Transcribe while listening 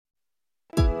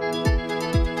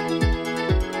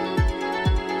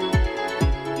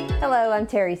Hello, I'm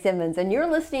Terry Simmons, and you're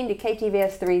listening to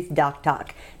KTVS3's Doc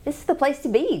Talk. This is the place to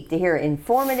be to hear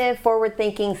informative,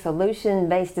 forward-thinking,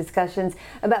 solution-based discussions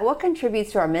about what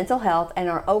contributes to our mental health and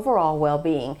our overall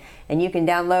well-being. And you can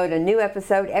download a new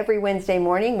episode every Wednesday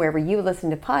morning wherever you listen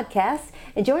to podcasts.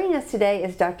 And joining us today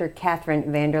is Dr. Catherine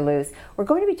Vanderloos. We're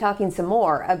going to be talking some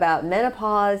more about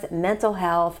menopause, mental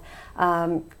health,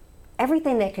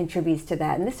 everything that contributes to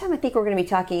that. And this time I think we're going to be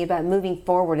talking about moving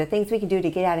forward, the things we can do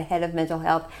to get out ahead of mental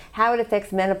health, how it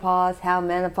affects menopause, how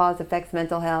menopause affects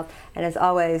mental health. And as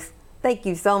always, thank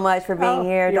you so much for being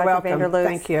here, You're Dr. welcome. Vanderloos.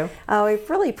 Thank you. We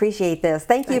really appreciate this.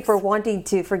 Thank you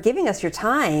Thanks. for giving us your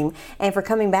time and for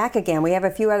coming back again. We have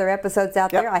a few other episodes out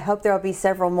there. I hope there will be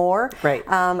several more. Great.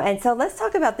 And so let's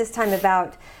talk about this time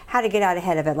about how to get out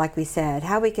ahead of it, like we said,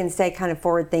 how we can stay kind of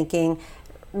forward thinking,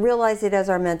 realize it as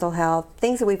our mental health,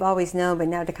 things that we've always known, but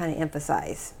now to kind of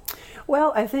emphasize.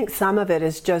 Well, I think some of it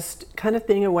is just kind of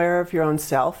being aware of your own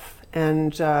self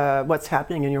and what's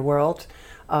happening in your world.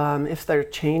 If there are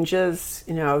changes,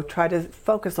 try to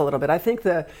focus a little bit. I think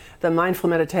the mindful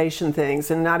meditation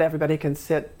things, and not everybody can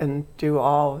sit and do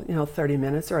all, 30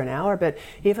 minutes or an hour, but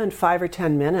even 5 or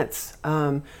 10 minutes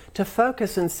to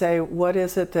focus and say, what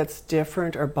is it that's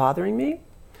different or bothering me?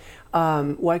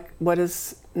 What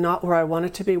is not where I want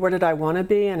it to be? Where did I want to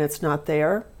be and it's not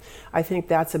there? I think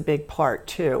that's a big part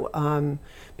too,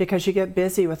 because you get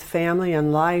busy with family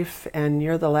and life and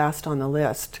you're the last on the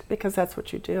list, because that's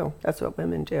what you do. That's what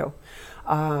women do.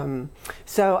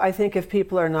 So I think if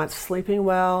people are not sleeping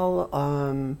well,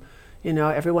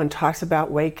 everyone talks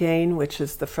about weight gain, which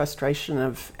is the frustration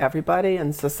of everybody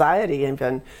and society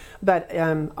even. But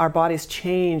our bodies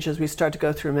change as we start to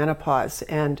go through menopause.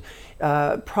 And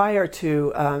prior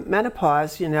to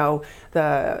menopause,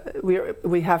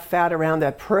 we have fat around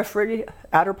the periphery,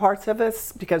 outer parts of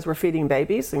us, because we're feeding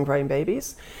babies and growing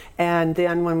babies. And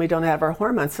then when we don't have our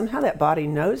hormones, somehow that body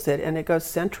knows it and it goes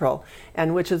central,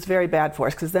 and which is very bad for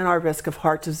us, because then our risk of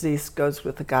heart disease goes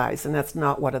with the guys, and that's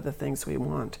not one of the things we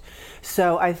want.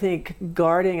 So I think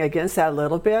guarding against that a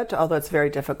little bit, although it's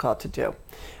very difficult to do.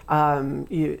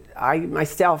 I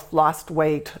myself lost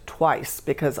weight twice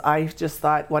because I just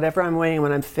thought whatever I'm weighing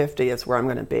when I'm 50 is where I'm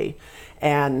going to be.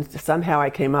 And somehow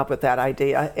I came up with that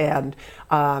idea, and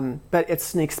but it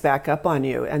sneaks back up on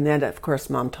you. And then, of course,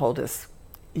 Mom told us,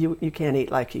 you can't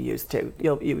eat like you used to.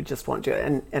 You just won't do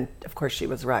it. And of course, she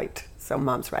was right. So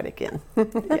Mom's right again.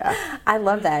 Yeah. I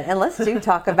love that. And let's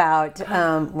talk about,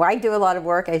 I do a lot of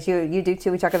work, as you do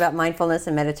too. We talk about mindfulness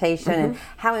and meditation and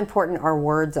how important our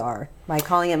words are, by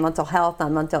calling it mental health,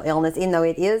 not mental illness, even though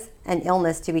it is an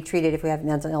illness to be treated if we have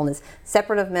mental illness.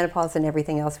 Separate of menopause and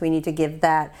everything else, we need to give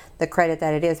that the credit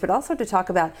that it is, but also to talk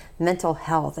about mental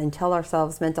health and tell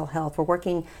ourselves mental health. We're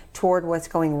working toward what's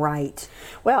going right.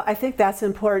 Well, I think that's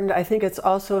important. I think it's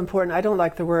also important. I don't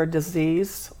like the word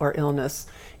disease or illness,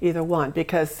 either one,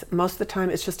 because most of the time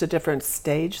it's just a different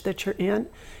stage that you're in,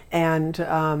 and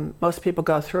most people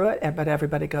go through it, but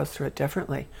everybody goes through it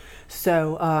differently.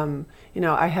 So,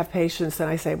 I have patients and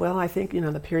I say, well, I think,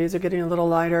 the periods are getting a little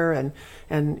lighter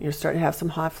and you're starting to have some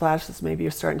hot flashes. Maybe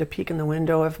you're starting to peek in the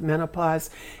window of menopause,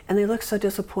 and they look so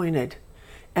disappointed.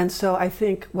 And so I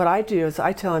think what I do is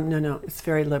I tell them, no, it's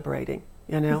very liberating.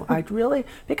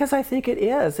 Because I think it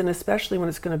is, and especially when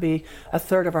it's going to be a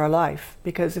third of our life.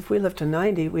 Because if we live to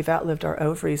 90, we've outlived our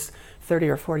ovaries 30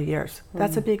 or 40 years.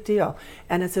 That's a big deal.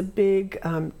 And it's a big,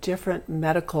 different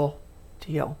medical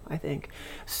deal, I think.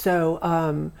 So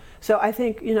I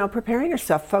think, preparing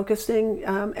yourself, focusing,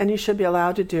 and you should be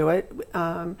allowed to do it.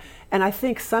 And I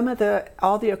think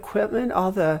all the equipment,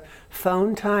 all the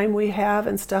phone time we have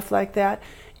and stuff like that,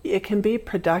 it can be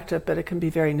productive, but it can be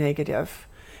very negative.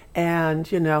 And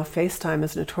FaceTime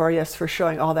is notorious for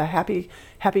showing all the happy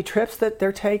trips that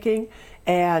they're taking,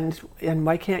 and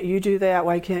why can't you do that?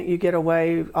 Why can't you get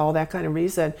away? All that kind of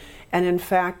reason. And in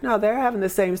fact, no, they're having the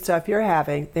same stuff you're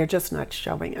having. They're just not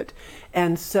showing it.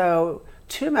 And so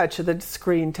too much of the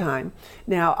screen time.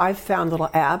 Now, I've found little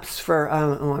apps for,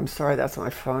 I'm sorry, that's my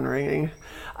phone ringing.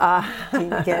 Can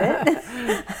you get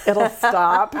it? It'll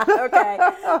stop. Okay.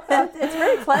 It's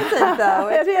very pleasant, though.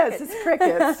 It is. It's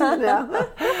crickets.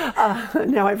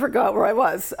 Now I forgot where I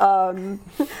was. A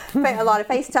lot of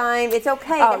FaceTime. It's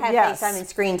okay to have FaceTime and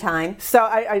screen time. So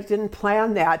I didn't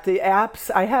plan that. The apps,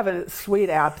 I have a sweet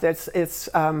app it's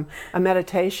a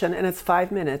meditation, and it's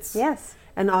 5 minutes. Yes.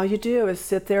 And all you do is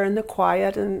sit there in the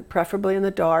quiet, and preferably in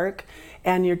the dark,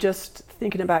 and you're just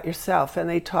thinking about yourself, and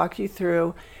they talk you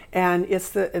through, and it's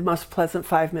the most pleasant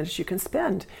 5 minutes you can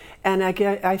spend. And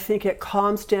I think it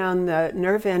calms down the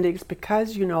nerve endings,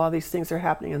 because all these things are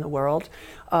happening in the world,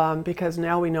 because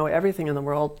now we know everything in the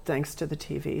world thanks to the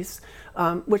TVs,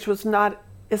 which was not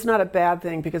it's not a bad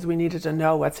thing because we needed to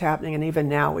know what's happening, and even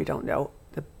now we don't know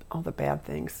all the bad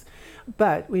things.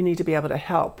 But we need to be able to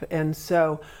help, and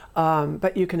so,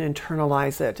 but you can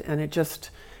internalize it, and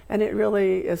it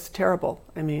really is terrible.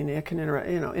 I mean, it can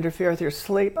interfere with your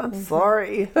sleep. I'm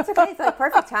sorry. It's okay. It's like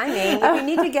perfect timing. If you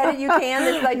need to get it, you can.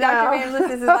 It's like Dr. Vanderloos.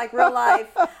 This is like real life.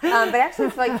 But actually,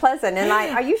 it's like pleasant. And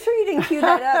are you sure you didn't cue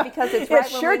that up because it's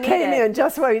right when we need it? It sure came in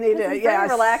just when we needed it. This is very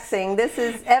relaxing. This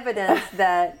is evidence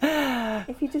that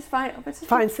if you just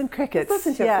find some crickets.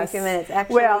 Listen to it for a few minutes.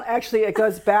 Actually, it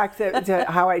goes back to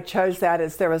how I chose that.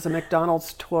 Is there was a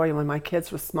McDonald's toy when my kids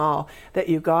were small that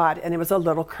you got, and it was a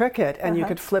little cricket, and you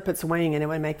could flip its wing, and it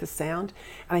would make the sound.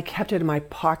 And I kept it in my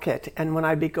pocket, and when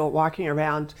I'd be walking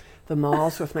around the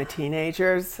malls with my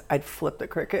teenagers, I'd flip the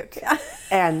cricket,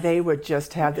 and they would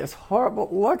just have this horrible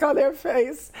look on their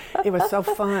face. It was so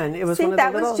fun. It was one of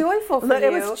the was joyful for you.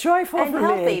 It was joyful and for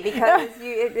healthy me because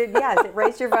it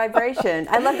raised your vibration.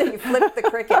 I love that you flipped the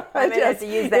cricket. I mean, I have to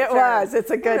use that term.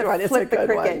 It's a good one. Flip the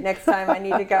cricket next time I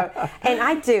need to go. And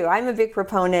I do. I'm a big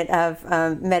proponent of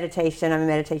meditation. I'm a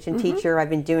meditation teacher. I've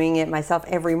been doing it myself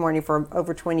every morning for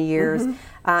over 20 years.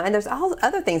 And there's all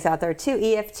other things out there too.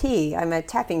 EFT. I'm a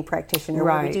tapping practitioner.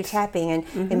 Where we do tapping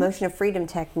and emotional freedom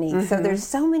techniques. So there's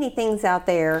so many things out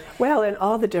there. Well, and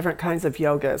all the different kinds of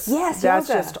yogas. Yes, that's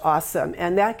just awesome.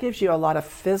 And that gives you a lot of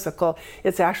physical.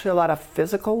 It's actually a lot of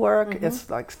physical work. It's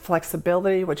like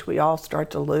flexibility, which we all start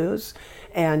to lose.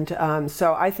 And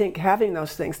so I think having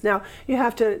those things. Now, you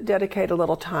have to dedicate a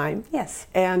little time. Yes.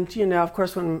 And, of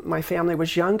course, when my family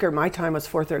was younger, my time was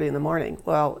 4:30 in the morning.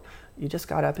 Well, you just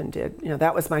got up and did,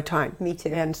 that was my time. Me too.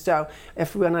 And so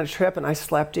if we went on a trip and I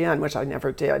slept in, which I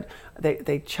never did,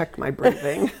 they checked my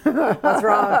breathing. That's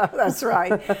wrong. That's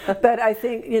right. But I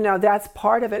think, that's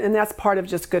part of it. And that's part of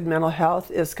just good mental health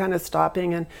is kind of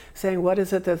stopping and saying, what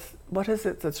is it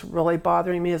that's really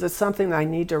bothering me? Is it something that I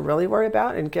need to really worry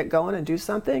about and get going and do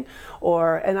something?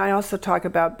 And I also talk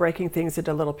about breaking things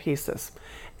into little pieces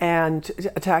and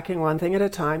attacking one thing at a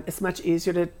time. It's much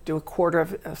easier to do a quarter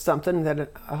of something than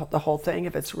the whole thing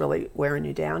if it's really wearing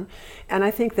you down. And I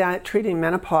think that treating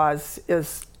menopause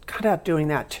is kind of doing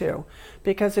that too.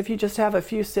 Because if you just have a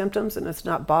few symptoms and it's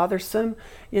not bothersome,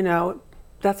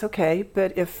 that's okay.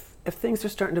 But if things are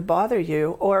starting to bother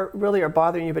you or really are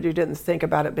bothering you but you didn't think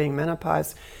about it being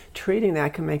menopause, treating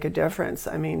that can make a difference.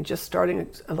 I mean, just starting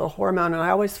a little hormone, and I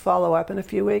always follow up in a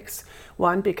few weeks.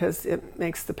 One, because it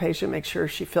makes the patient make sure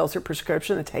she fills her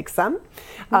prescription and takes some.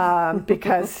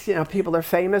 Because, people are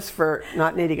famous for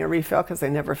not needing a refill because they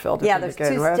never filled it to begin with. Yeah,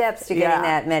 there's two steps to getting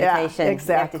that medication. Yeah,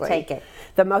 exactly. You have to take it.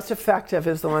 The most effective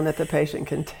is the one that the patient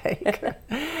can take.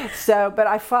 But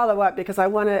I follow up because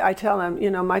I tell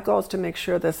them, my goal is to make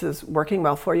sure this is working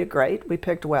well for you. Great, we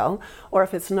picked well. Or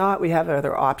if it's not, we have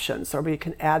other options, or we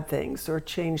can add things or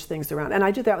change things around. And I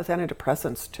do that with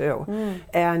antidepressants too.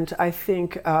 And I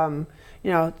think,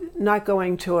 not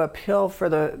going to a pill for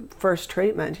the first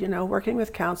treatment, working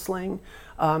with counseling.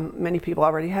 Many people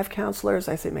already have counselors.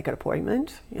 I say make an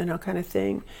appointment, kind of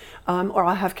thing. Or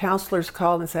I'll have counselors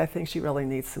call and say, I think she really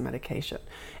needs some medication.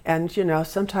 And,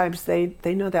 sometimes they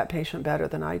know that patient better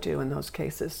than I do in those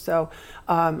cases. So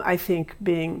I think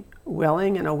being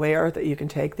willing and aware that you can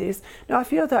take these. Now, a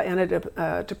few of the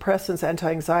antidepressants,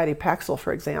 anti-anxiety, Paxil,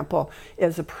 for example,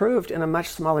 is approved in a much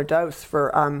smaller dose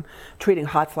for treating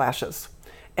hot flashes.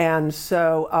 And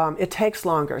so it takes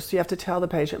longer. So you have to tell the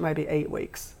patient it might be 8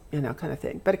 weeks. Kind of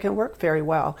thing. But it can work very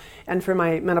well. And for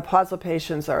my menopausal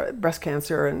patients or breast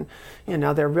cancer and,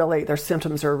 their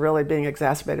symptoms are really being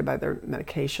exacerbated by their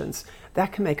medications,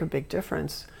 that can make a big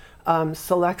difference.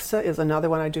 Celexa is another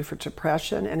one I do for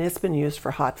depression, and it's been used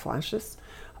for hot flashes.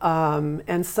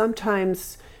 And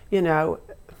sometimes,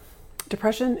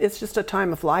 depression is just a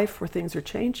time of life where things are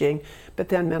changing, but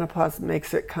then menopause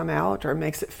makes it come out or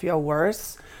makes it feel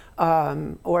worse.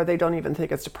 Or they don't even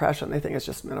think it's depression, they think it's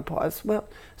just menopause. Well,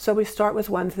 so we start with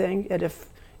one thing, and if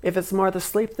it's more the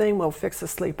sleep thing, we'll fix the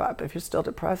sleep up. If you're still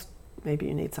depressed, maybe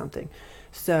you need something.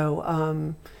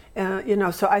 So,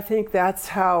 so I think that's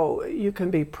how you can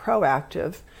be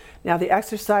proactive. Now, the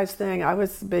exercise thing, I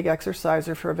was a big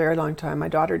exerciser for a very long time. My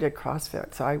daughter did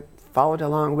CrossFit, so I followed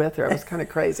along with her. It was kind of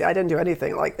crazy. I didn't do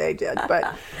anything like they did,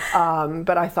 but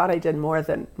I thought I did more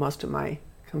than most of my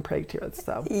compatriots.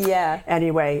 So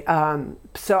anyway,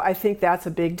 so I think that's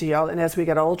a big deal. And as we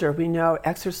get older, we know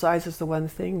exercise is the one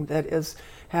thing that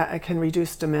can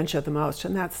reduce dementia the most,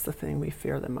 and that's the thing we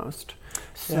fear the most.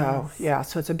 So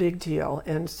so it's a big deal.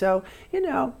 And so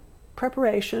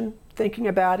preparation, thinking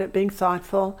about it, being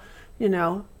thoughtful,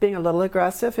 being a little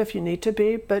aggressive if you need to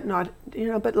be, but not,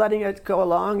 but letting it go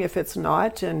along if it's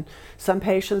not. And some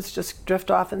patients just drift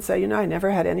off and say, I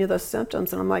never had any of those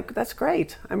symptoms. And I'm like, that's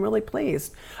great. I'm really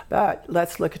pleased. But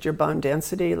let's look at your bone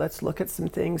density. Let's look at some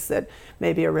things that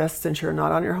may be a risk since you're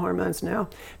not on your hormones now.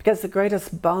 Because the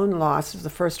greatest bone loss is the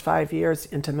first 5 years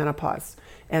into menopause.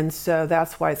 And so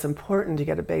that's why it's important to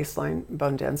get a baseline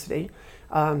bone density.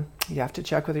 You have to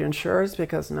check with your insurers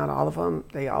because not all of them,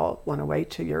 they all want to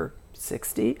wait till you're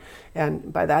 60.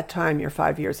 And by that time, your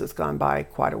 5 years has gone by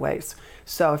quite a ways.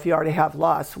 So if you already have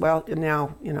loss, well,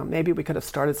 now, maybe we could have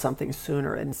started something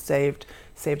sooner and saved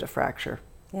a fracture.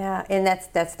 Yeah, and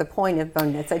that's the point of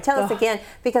bone density. So tell us again,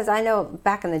 because I know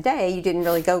back in the day you didn't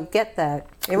really go get that.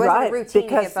 It wasn't a routine to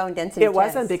get bone density It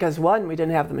wasn't because, one, we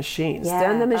didn't have the machines. Yeah.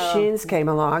 Then the machines came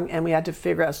along, and we had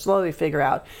to slowly figure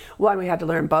out. One, we had to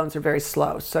learn bones are very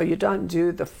slow, so you don't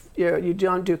do you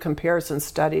don't do comparison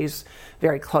studies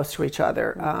very close to each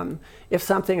other. If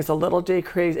something is a little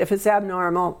decreased, if it's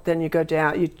abnormal, then you go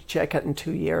down. You check it in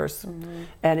 2 years,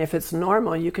 and if it's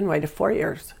normal, you can wait a 4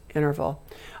 years interval.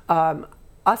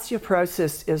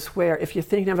 Osteoporosis is where, if you're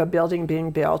thinking of a building being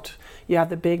built, you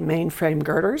have the big mainframe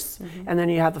girders, and then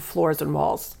you have the floors and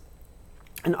walls.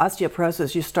 In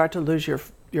osteoporosis, you start to lose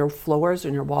your floors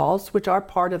and your walls, which are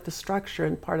part of the structure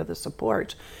and part of the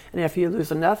support. And if you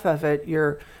lose enough of it,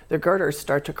 the girders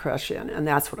start to crush in, and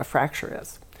that's what a fracture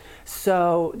is.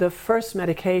 So the first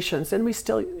medications, and we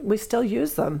still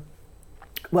use them,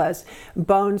 was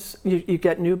bones. You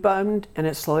get new bone, and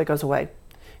it slowly goes away.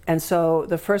 And so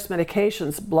the first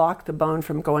medications block the bone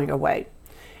from going away.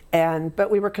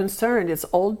 But we were concerned, it's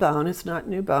old bone, it's not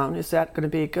new bone, is that going to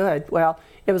be good? Well,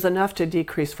 it was enough to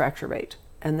decrease fracture rate,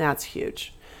 and that's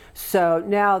huge. So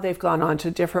now they've gone on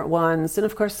to different ones, and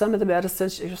of course some of the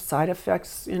medicines, your side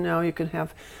effects, you can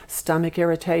have stomach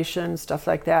irritation, stuff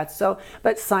like that.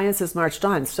 But science has marched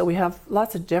on, so we have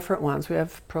lots of different ones. We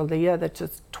have Prolia that's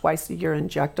just twice a year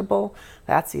injectable.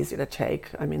 That's easy to take.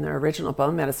 I mean, the original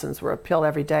bone medicines were a pill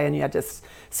every day, and you had to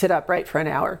sit upright for an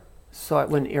hour so it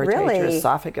wouldn't irritate your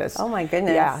esophagus. Oh my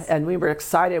goodness. Yeah, and we were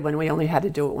excited when we only had to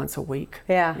do it once a week.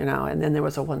 Yeah. And then there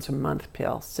was a once a month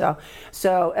pill.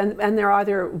 And there are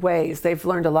other ways. They've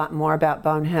learned a lot more about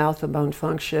bone health and bone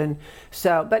function.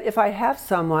 But if I have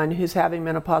someone who's having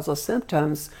menopausal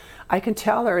symptoms, I can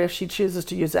tell her if she chooses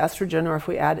to use estrogen or if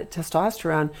we add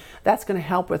testosterone, that's going to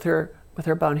help with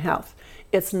her bone health.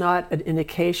 It's not an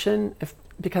indication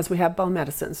because we have bone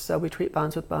medicines, so we treat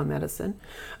bones with bone medicine,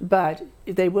 but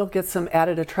they will get some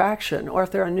added attraction, or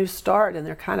if they're a new start and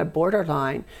they're kind of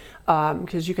borderline,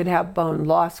 because you can have bone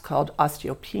loss called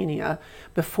osteopenia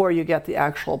before you get the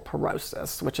actual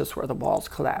porosis, which is where the walls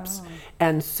collapse.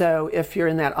 And so if you're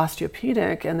in that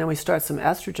osteopenic and then we start some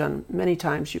estrogen, many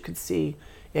times you could see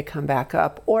it come back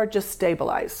up or just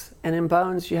stabilize. And in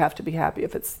bones, you have to be happy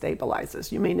if it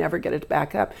stabilizes. You may never get it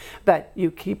back up, but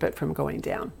you keep it from going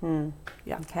down.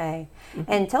 Yeah. Okay.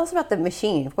 And tell us about the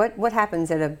machine. What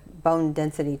happens at a bone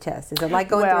density test? Is it like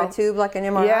going through a tube like an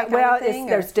MRI kind of thing?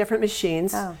 There's different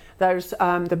machines. There's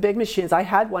the big machines. I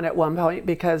had one at one point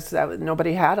because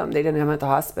nobody had them. They didn't have them at the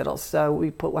hospital, so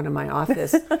we put one in my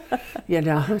office. You're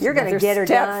going to get her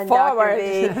done, forward.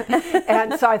 Dr. B.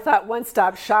 And so I thought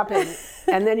one-stop shopping.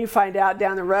 And then you find out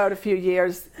down the road a few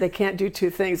years they can't do two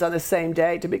things on the same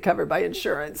day to be covered by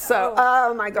insurance. So,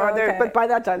 oh my God! Okay. But by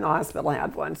that time the hospital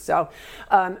had one. So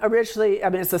originally,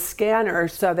 it's a scanner,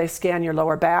 so they scan your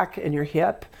lower back and your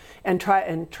hip and try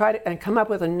to come up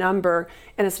with a number.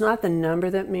 And it's not the number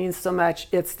that means so much;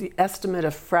 it's the estimate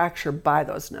of fracture by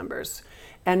those numbers.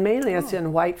 And mainly it's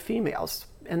in white females,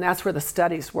 and that's where the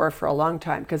studies were for a long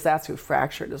time because that's who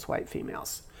fractured is white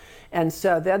females. And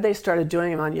so then they started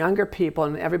doing them on younger people,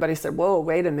 and everybody said, whoa,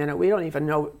 wait a minute, we don't even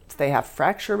know if they have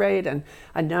fracture rate and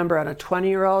a number on a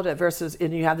 20-year-old versus,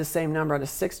 and you have the same number on a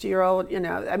 60-year-old.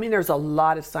 There's a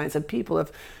lot of science, and people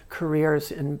have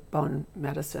careers in bone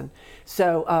medicine.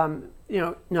 So,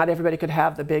 not everybody could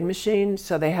have the big machine,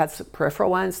 so they had some peripheral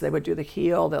ones. They would do the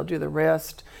heel, they'll do the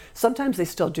wrist. Sometimes they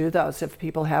still do those if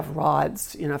people have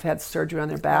rods, have had surgery on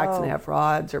their backs and they have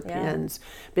rods or pins,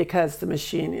 because the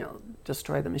machine,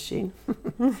 destroy the machine.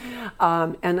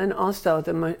 And then also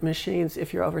the machines,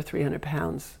 if you're over 300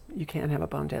 pounds, you can't have a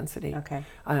bone density. Okay.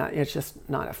 It's just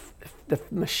not the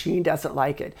machine doesn't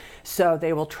like it. So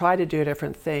they will try to do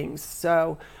different things.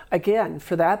 So again,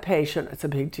 for that patient, it's a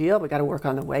big deal. We got to work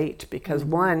on the weight because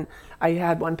I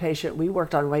had one patient, we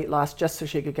worked on weight loss just so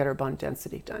she could get her bone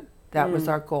density done. That was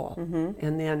our goal.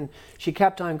 And then she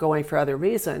kept on going for other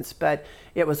reasons, but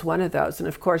it was one of those. And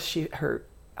of course,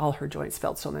 all her joints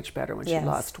felt so much better when she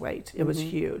lost weight. It was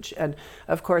huge. And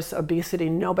of course, obesity,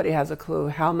 nobody has a clue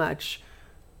how much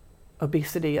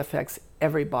obesity affects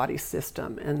every body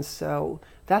system. And so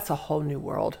that's a whole new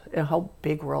world, a whole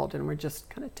big world, and we're just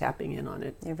kind of tapping in on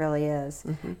it. It really is.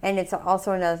 And it's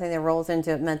also another thing that rolls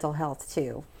into mental health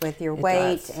too, with your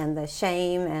weight and the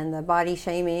shame and the body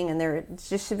shaming, and there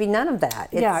just should be none of that.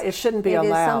 It shouldn't be allowed. It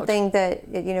is something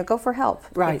that, go for help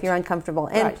if you're uncomfortable.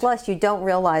 And plus, you don't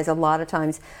realize a lot of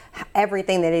times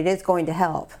everything that it is going to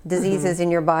help. Diseases in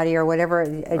your body or whatever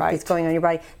is going on in your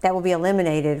body, that will be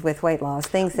eliminated with weight loss.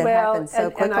 Things that happen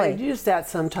so quickly. And I use that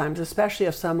sometimes, especially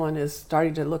if someone is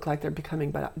starting to look like they're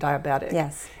becoming diabetic.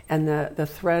 Yes. And the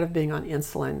threat of being on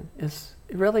insulin is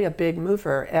really a big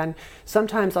mover. And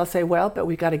sometimes I'll say, well, but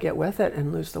we got to get with it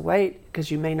and lose the weight, because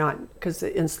the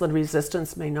insulin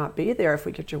resistance may not be there if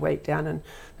we get your weight down, and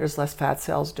there's less fat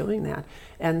cells doing that.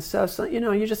 And so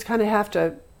you just kind of have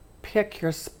to pick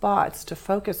your spots to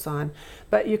focus on,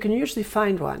 but you can usually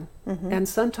find one. And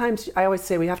sometimes I always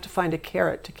say we have to find a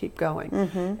carrot to keep going.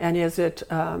 And is it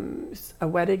a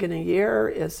wedding in a year?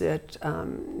 Is it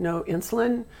no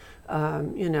insulin?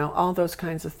 All those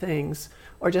kinds of things,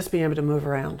 or just being able to move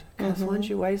around. Because once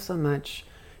you weigh so much,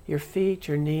 your feet,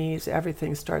 your knees,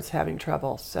 everything starts having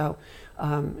trouble. So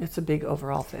it's a big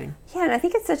overall thing. Yeah, and I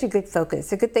think it's such a good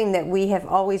focus. A good thing that we have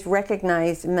always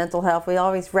recognized mental health. We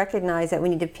always recognize that we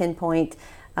need to pinpoint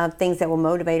things that will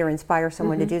motivate or inspire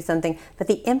someone to do something. But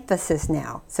the emphasis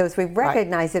now, so as we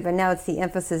recognize it, but now it's the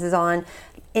emphasis is on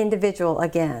individual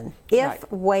again. If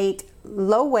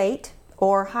low weight,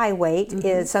 or high weight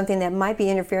is something that might be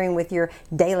interfering with your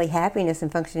daily happiness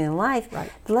and functioning in life,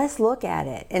 let's look at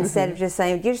it instead of just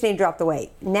saying, you just need to drop the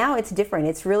weight. Now it's different.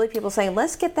 It's really people saying,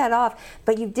 let's get that off.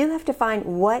 But you do have to find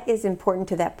what is important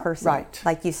to that person. Right.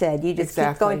 Like you said, you just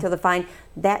keep going till find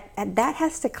that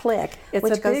has to click. It's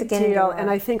which a goes big deal, and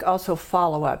I think also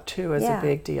follow-up too is a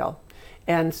big deal.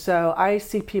 And so I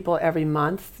see people every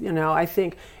month. I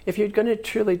think if you're going to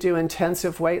truly do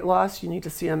intensive weight loss, you need to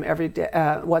see them every day,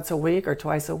 once a week or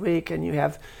twice a week, and you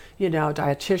have,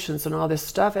 dietitians and all this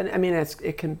stuff. And I mean,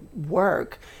 it can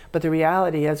work, but the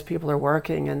reality is people are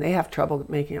working and they have trouble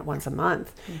making it once a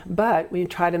month. But we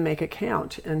try to make it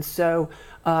count. And so,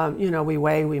 we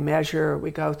weigh, we measure, we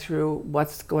go through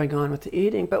what's going on with the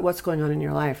eating, but what's going on in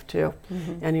your life too.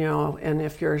 And and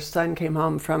if your son came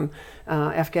home from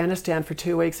Afghanistan for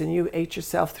 2 weeks and you ate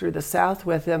yourself through the South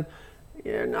with him,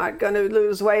 you're not going to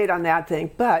lose weight on that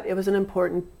thing. But it was an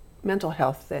important mental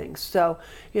health thing. So,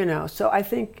 so I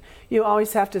think you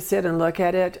always have to sit and look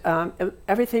at it.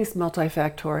 Everything's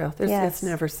multifactorial. It's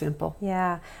never simple.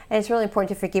 Yeah, and it's really important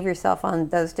to forgive yourself on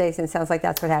those days, and it sounds like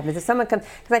that's what happens. If someone comes,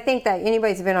 because I think that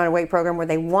anybody's been on a weight program where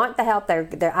they want the help, they're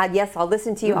yes, I'll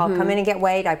listen to you, I'll come in and get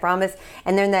weight, I promise.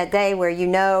 And then that day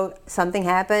where something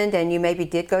happened and you maybe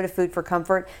did go to Food for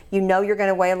Comfort, you're going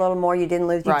to weigh a little more, you didn't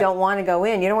lose, you don't want to go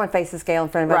in, you don't want to face the scale in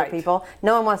front of other people.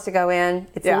 No one wants to go in.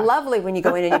 It's lovely when you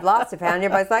go in and you've lost a pound,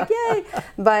 everybody's like, yay.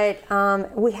 But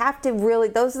we have to really,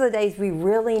 those are the days we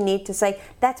really need to say,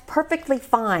 that's perfectly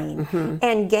fine.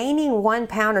 And gaining 1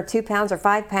 pound or 2 pounds or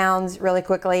 5 pounds really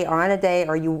quickly or on a day,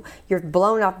 or you're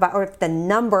blown off by, or if the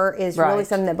number is really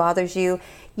something that bothers you,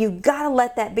 you got to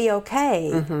let that be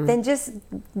okay. Then just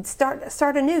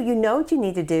start anew. You know what you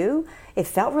need to do. It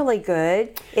felt really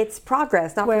good. It's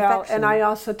progress, not perfection. And I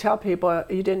also tell people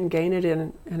you didn't gain it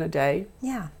in a day.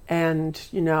 Yeah. And,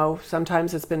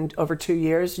 sometimes it's been over 2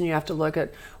 years and you have to look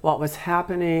at what was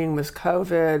happening, was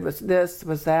COVID, was this,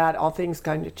 was that, all things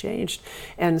kind of changed.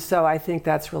 And so I think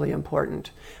that's really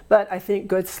important. But I think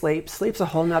good sleep's a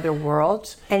whole nother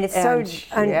world. And it's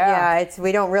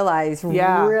we don't realize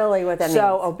really what that means.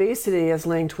 So obesity is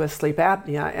linked with sleep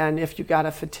apnea. And if you've got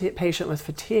a patient with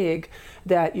fatigue,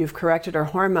 that you've corrected her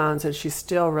hormones and she's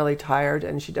still really tired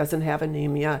and she doesn't have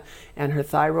anemia and her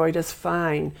thyroid is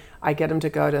fine, I get them to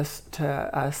go to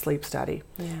a sleep study.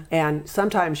 And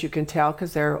sometimes you can tell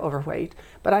because they're overweight.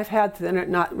 But I've had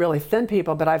not really thin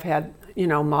people, but I've had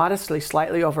modestly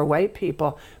slightly overweight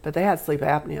people, but they had sleep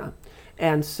apnea.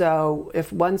 And so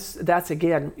that's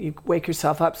again, you wake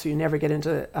yourself up so you never get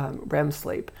into REM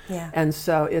sleep. And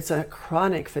so it's a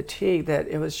chronic fatigue that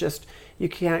it was just, you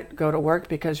can't go to work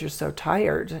because you're so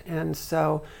tired. And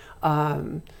so,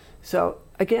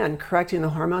 again, correcting the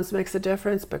hormones makes a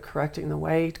difference, but correcting the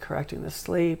weight, correcting the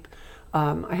sleep.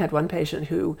 I had one patient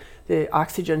who the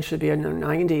oxygen should be in the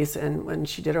 90s, and when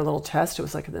she did her little test, it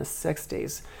was like in the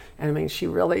 60s. And I mean, she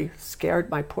really scared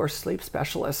my poor sleep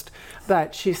specialist.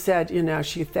 But she said,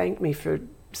 she thanked me for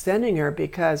sending her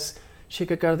because she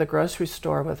could go to the grocery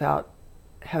store without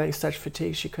having such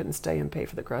fatigue she couldn't stay and pay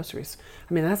for the groceries.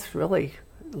 I mean, that's really,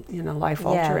 life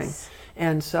altering.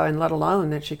 And so, and let alone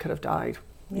that she could have died,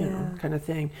 kind of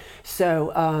thing.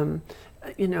 So,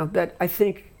 but I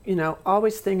think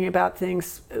always thinking about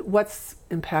things, what's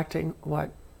impacting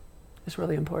what is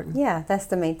really important. Yeah, that's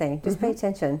the main thing. Just pay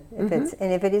attention.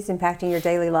 If it is impacting your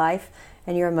daily life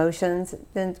and your emotions,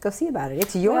 then go see about it.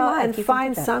 It's your life. And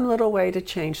find some little way to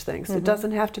change things. It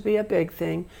doesn't have to be a big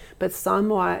thing, but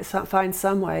find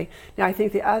some way. Now, I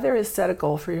think the other is set a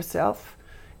goal for yourself.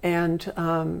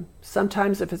 And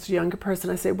sometimes if it's a younger person,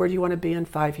 I say, where do you want to be in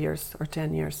 5 years or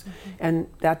 10 years? And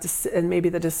and maybe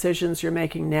the decisions you're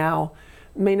making now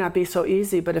may not be so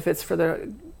easy, but if it's for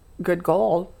the good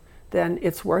goal, then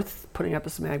it's worth putting up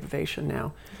with some aggravation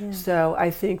now. Yeah. So I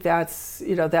think that's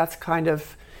kind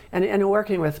of, and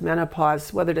working with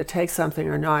menopause, whether to take something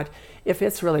or not, if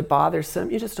it's really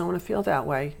bothersome, you just don't want to feel that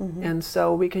way. And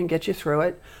so we can get you through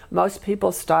it. Most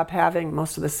people stop having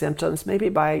most of the symptoms, maybe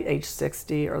by age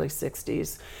 60, early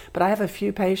 60s. But I have a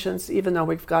few patients, even though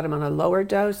we've got them on a lower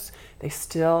dose, they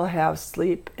still have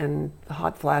sleep and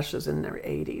hot flashes in their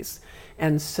 80s.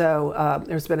 And so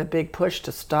there's been a big push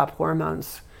to stop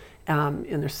hormones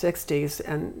in their 60s.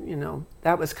 And,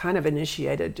 that was kind of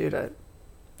initiated due to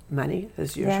money,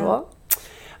 as usual. Yeah.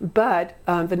 But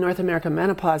the North American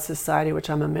Menopause Society, which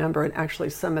I'm a member, and actually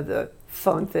some of the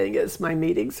phone thing is my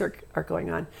meetings are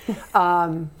going on.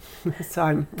 So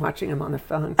I'm watching them on the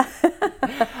phone.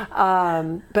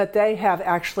 But they have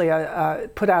actually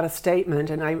put out a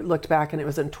statement, and I looked back and it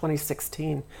was in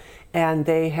 2016. And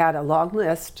they had a long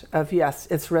list of, yes,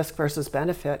 it's risk versus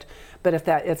benefit, but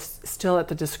it's still at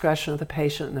the discretion of the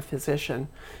patient and the physician.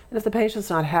 And if the patient's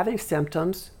not having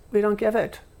symptoms, we don't give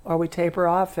it, or we taper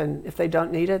off, and if they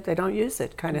don't need it, they don't use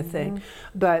it, kind of thing.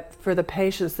 But for the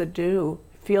patients that do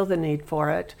feel the need for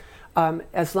it,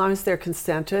 as long as they're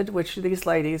consented, which these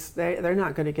ladies, they're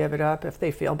not going to give it up if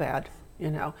they feel bad.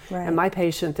 Right. And my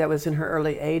patient that was in her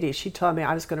early 80s, she told me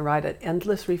I was going to write it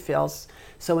endless refills.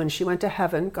 So when she went to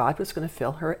heaven, God was going to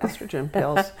fill her estrogen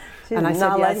pills. And I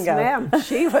said, yes, ma'am.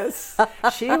 She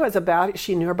was about it.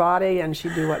 She knew her body, and she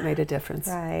knew what made a difference.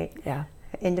 Right. Yeah.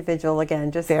 Individual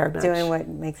again, just doing what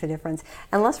makes a difference.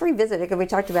 And let's revisit it, because we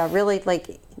talked about really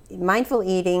like mindful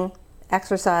eating,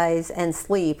 exercise, and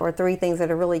sleep are 3 things that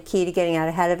are really key to getting out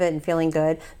ahead of it and feeling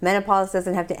good. Menopause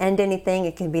doesn't have to end anything.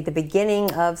 It can be the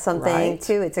beginning of something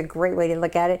too. It's a great way to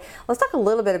look at it. Let's talk a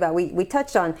little bit about, we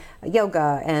touched on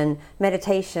yoga and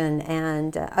meditation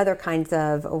and other kinds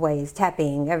of ways,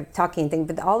 tapping, talking, things,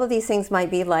 but all of these things might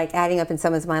be like adding up in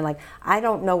someone's mind, like, I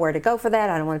don't know where to go for that.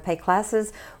 I don't want to pay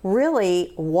classes.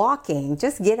 Really, walking,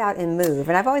 just get out and move.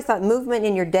 And I've always thought movement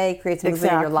in your day creates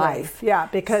movement in your life. Yeah,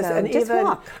 because so and even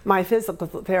walk. My physical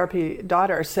therapy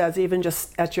daughter says, even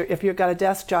just if you've got a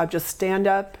desk job, just stand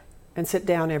up and sit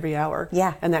down every hour.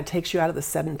 Yeah. And that takes you out of the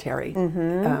sedentary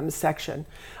section.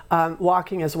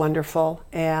 Walking is wonderful,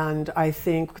 and I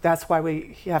think that's why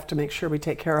we have to make sure we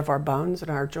take care of our bones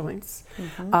and our joints.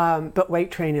 But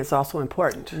weight training is also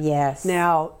important. Yes.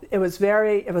 Now, it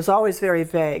was always very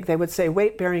vague. They would say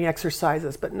weight-bearing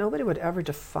exercises, but nobody would ever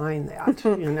define that.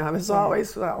 It was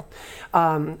always,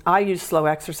 I use slow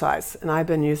exercise, and I've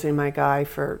been using my guy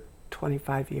for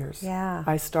 25 years. Yeah.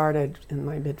 I started in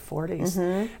my mid-40s.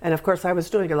 And of course I was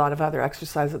doing a lot of other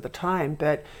exercise at the time,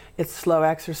 but it's slow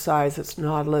exercise, it's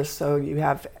Nautilus, so you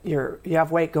have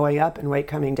weight going up and weight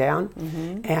coming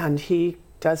down. And he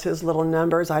does his little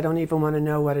numbers. I don't even want to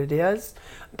know what it is,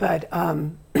 but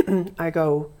I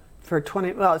go for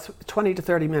it's 20 to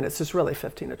 30 minutes. It's really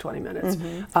 15 to 20 minutes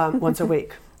once a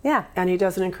week. Yeah. And he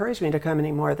doesn't encourage me to come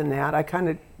any more than that. I kind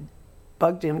of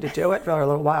bugged him to do it for a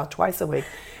little while, twice a week,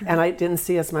 and I didn't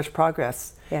see as much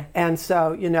progress. Yeah. And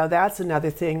so, that's another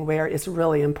thing where it's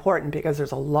really important, because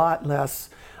there's a lot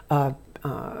less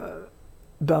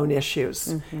bone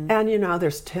issues. And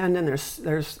there's tendon,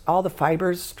 there's all the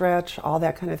fibers stretch, all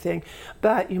that kind of thing,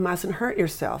 but you mustn't hurt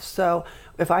yourself. So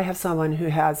if I have someone who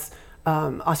has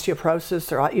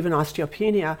osteoporosis or even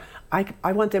osteopenia,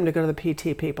 I want them to go to the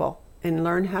PT people and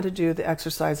learn how to do the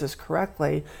exercises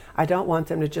correctly. I don't want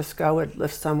them to just go and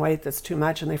lift some weight that's too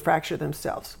much and they fracture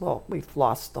themselves. Well, we've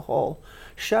lost the whole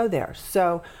show there.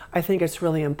 So I think it's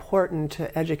really important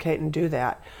to educate and do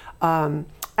that. And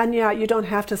yeah, you don't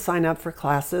have to sign up for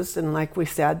classes. And like we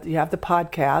said, you have the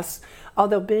podcasts.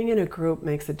 Although being in a group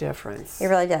makes a difference. It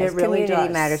really does. It really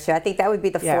Community matters too. I think that would be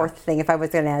the fourth thing if I was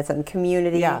going to add something.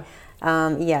 Community. Yeah.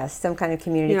 Yes, some kind of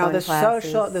community.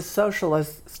 The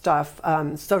socialist stuff,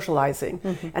 socializing,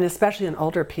 and especially in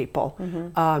older people,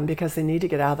 because they need to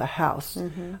get out of the house.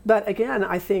 But again,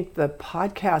 I think the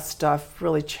podcast stuff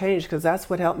really changed, because that's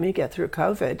what helped me get through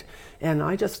COVID. And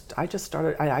I just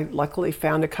started. I luckily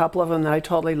found a couple of them that I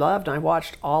totally loved, and I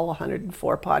watched all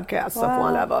 104 podcasts of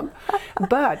one of them.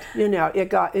 But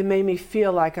it made me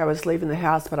feel like I was leaving the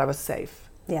house, but I was safe.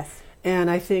 Yes.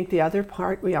 And I think the other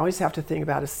part we always have to think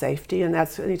about is safety, and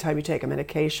that's anytime you take a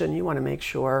medication, you want to make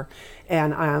sure,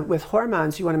 and with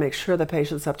hormones, you want to make sure the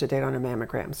patient's up to date on her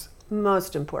mammograms.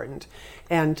 Most important.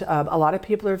 And a lot of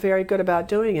people are very good about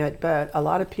doing it, but a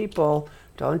lot of people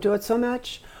don't do it so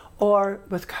much. Or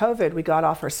with COVID, we got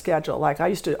off our schedule. Like I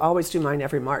used to always do mine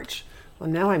every March. Well,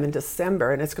 now I'm in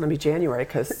December, and it's going to be January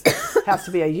because it has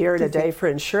to be a year and a day for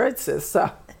insurances.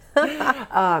 So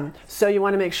you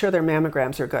want to make sure their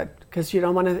mammograms are good, because you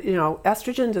don't want to,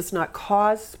 estrogen does not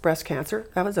cause breast cancer.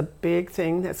 That was a big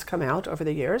thing that's come out over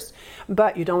the years,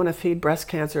 but you don't want to feed breast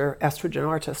cancer estrogen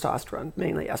or testosterone,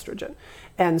 mainly estrogen.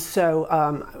 And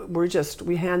so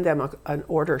we hand them an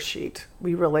order sheet.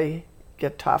 We really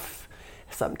get tough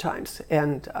sometimes,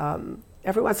 and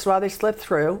every once in a while they slip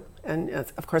through, and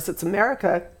of course it's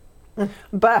America,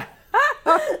 but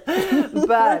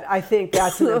I think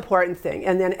that's an important thing.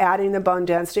 And then adding the bone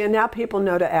density, and now people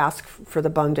know to ask for the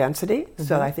bone density,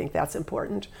 so I think that's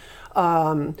important.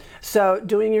 So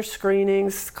doing your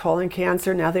screenings, colon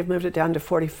cancer, now they've moved it down to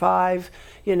 45,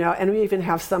 and we even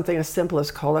have something as simple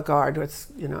as Cologuard, which,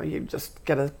 you just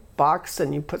get a box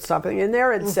and you put something in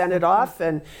there and send it off,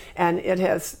 and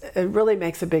it really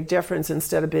makes a big difference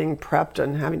instead of being prepped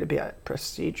and having to be a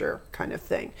procedure kind of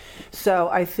thing. So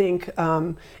I think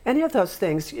any of those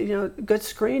things, good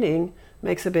screening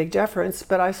makes a big difference,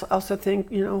 but I also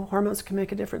think hormones can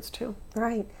make a difference too.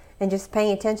 Right. And just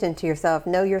paying attention to yourself,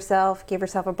 know yourself, give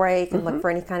yourself a break, and look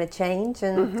for any kind of change,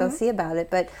 and go see about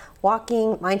it. But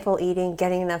walking, mindful eating,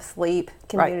 getting enough sleep,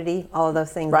 community, all of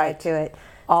those things add to it.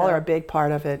 All are a big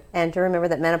part of it. And to remember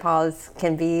that menopause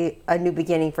can be a new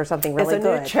beginning for something really good. It's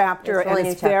a new chapter, and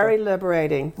it's very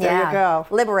liberating. There you go.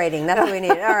 Liberating. That's what we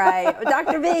need. All right.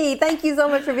 Dr. B, thank you so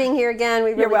much for being here again.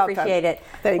 We really appreciate it.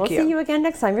 Thank you. We'll see you again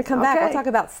next time. You come back. We'll talk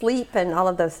about sleep and all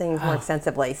of those things more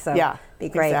extensively. So be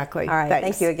great. Exactly. All right.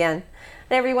 Thanks. Thank you again.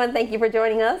 And everyone, thank you for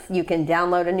joining us. You can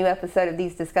download a new episode of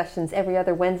these discussions every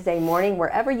other Wednesday morning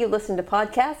wherever you listen to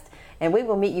podcasts, and we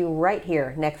will meet you right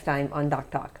here next time on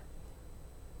Doc Talk.